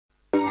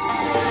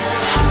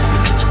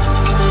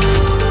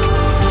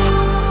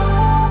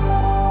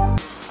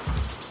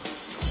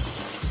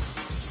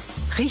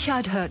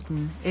Richard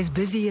Hutten is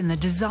busy in the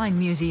Design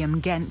Museum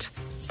Ghent,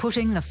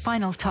 putting the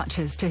final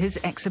touches to his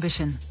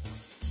exhibition.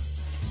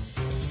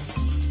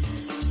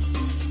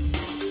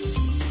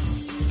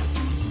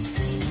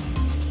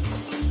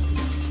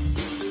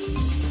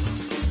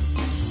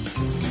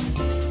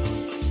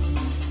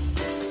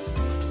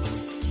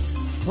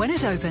 When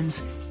it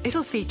opens,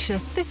 it'll feature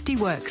 50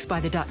 works by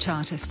the Dutch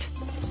artist.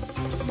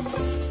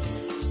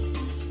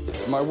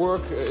 My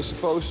work is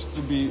supposed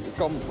to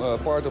become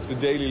part of the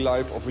daily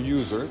life of a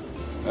user.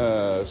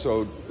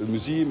 So the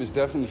museum is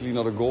definitely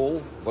not a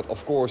goal, but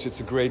of course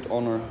it's a great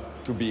honor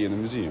to be in a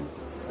museum.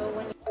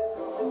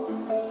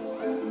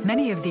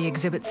 Many of the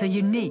exhibits are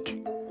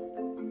unique.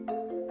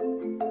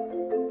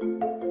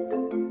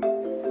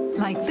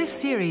 Like this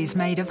series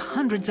made of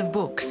hundreds of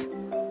books.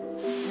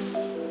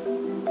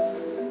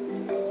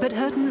 But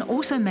Hutten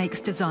also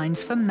makes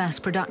designs for mass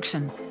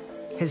production.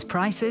 His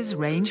prices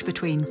range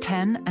between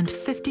 10 and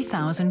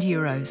 50,000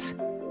 euros.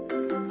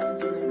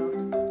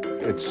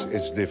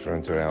 It's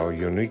different. There are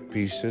unique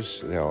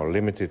pieces, there are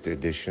limited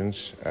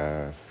editions,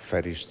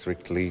 very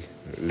strictly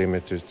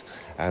limited,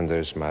 and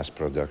there's mass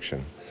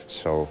production.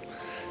 So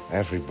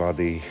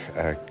everybody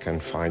can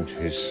find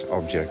his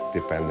object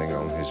depending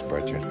on his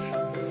budget.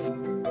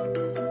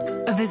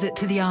 A visit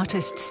to the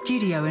artist's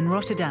studio in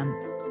Rotterdam.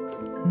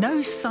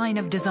 No sign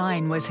of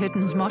design was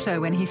Hutten's motto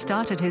when he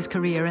started his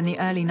career in the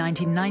early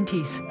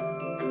 1990s.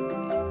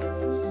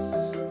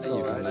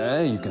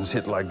 You can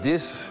sit like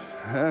this,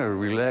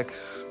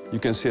 relax. You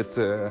can sit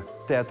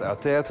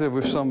tête-à-tête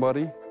with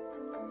somebody.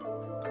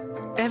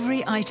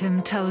 Every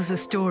item tells a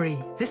story.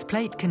 This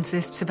plate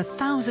consists of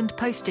 1,000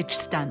 postage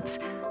stamps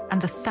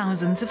and the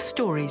thousands of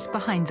stories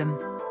behind them.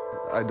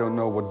 I don't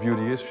know what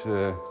beauty is.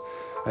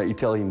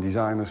 Italian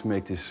designers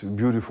make these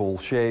beautiful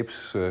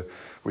shapes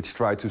which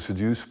try to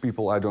seduce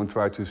people. I don't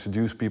try to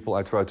seduce people,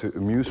 I try to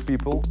amuse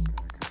people.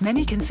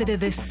 Many consider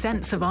this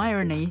sense of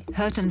irony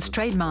Hutten's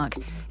trademark.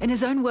 In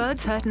his own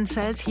words, Hutten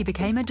says he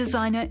became a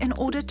designer in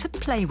order to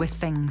play with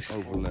things.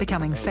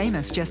 Becoming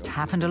famous just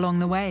happened along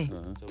the way.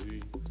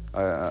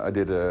 I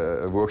did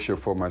a workshop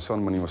for my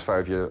son when he was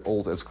 5 years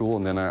old at school,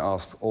 and then I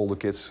asked all the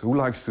kids, who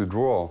likes to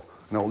draw?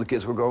 And all the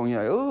kids were going,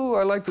 yeah, oh,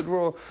 I like to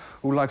draw.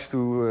 Who likes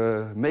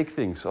to make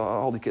things?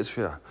 All the kids,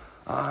 yeah,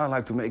 I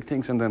like to make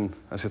things. And then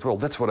I said, well,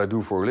 that's what I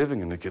do for a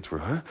living. And the kids were,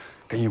 huh?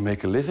 Can you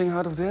make a living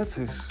out of that?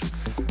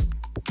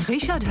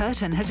 Richard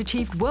Hutten has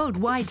achieved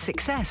worldwide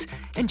success.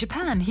 In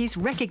Japan, he's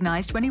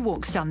recognized when he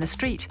walks down the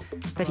street.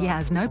 But he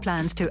has no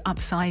plans to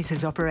upsize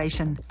his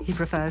operation. He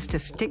prefers to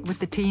stick with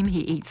the team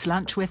he eats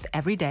lunch with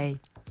every day.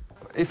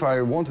 If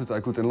I wanted, I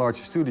could enlarge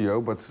the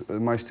studio, but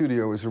my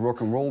studio is a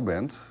rock and roll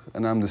band,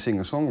 and I'm the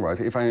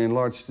singer-songwriter. If I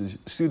enlarge the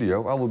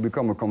studio, I will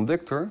become a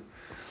conductor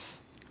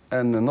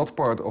and not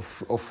part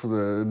of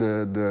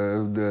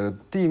the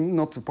team,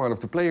 not part of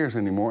the players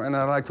anymore. And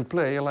I like to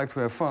play, I like to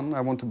have fun,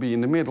 I want to be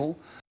in the middle.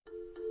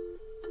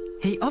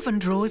 He often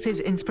draws his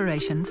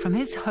inspiration from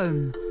his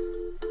home.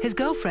 His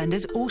girlfriend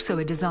is also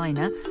a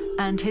designer,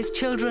 and his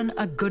children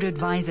are good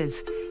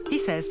advisors. He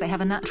says they have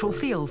a natural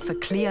feel for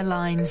clear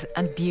lines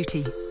and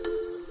beauty.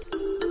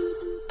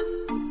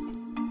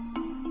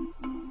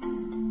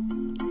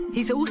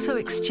 He's also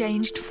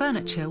exchanged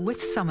furniture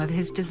with some of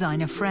his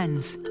designer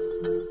friends.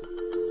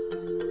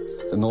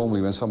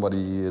 Normally when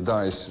somebody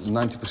dies,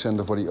 90%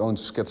 of what he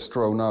owns gets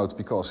thrown out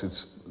because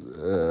it's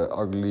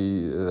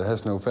ugly,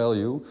 has no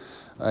value.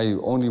 I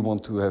only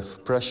want to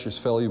have precious,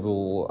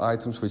 valuable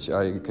items which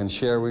I can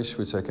cherish,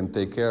 which I can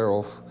take care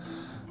of.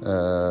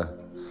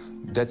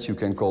 That you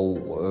can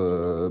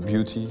call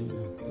beauty,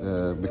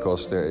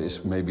 because there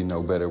is maybe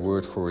no better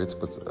word for it,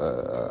 but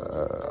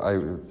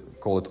I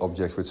call it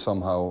objects which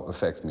somehow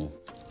affect me.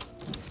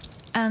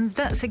 And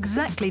that's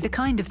exactly the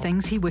kind of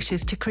things he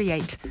wishes to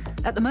create.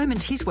 At the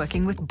moment, he's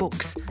working with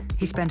books.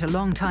 He spent a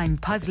long time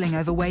puzzling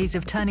over ways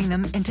of turning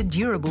them into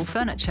durable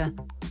furniture.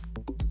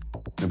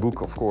 The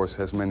book, of course,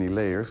 has many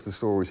layers, the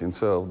stories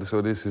itself.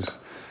 So this is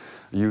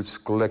a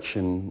huge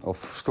collection of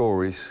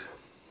stories,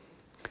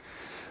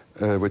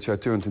 which I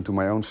turned into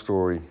my own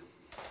story,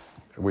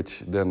 which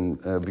then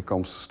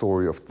becomes the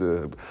story of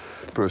the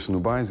person who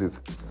buys it.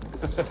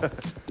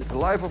 The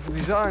life of a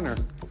designer.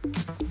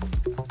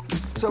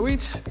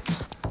 Zoiets.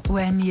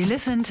 When you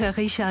listen to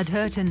Richard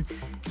Hutten,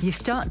 you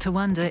start to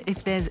wonder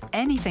if there's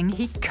anything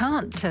he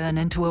can't turn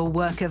into a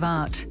work of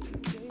art.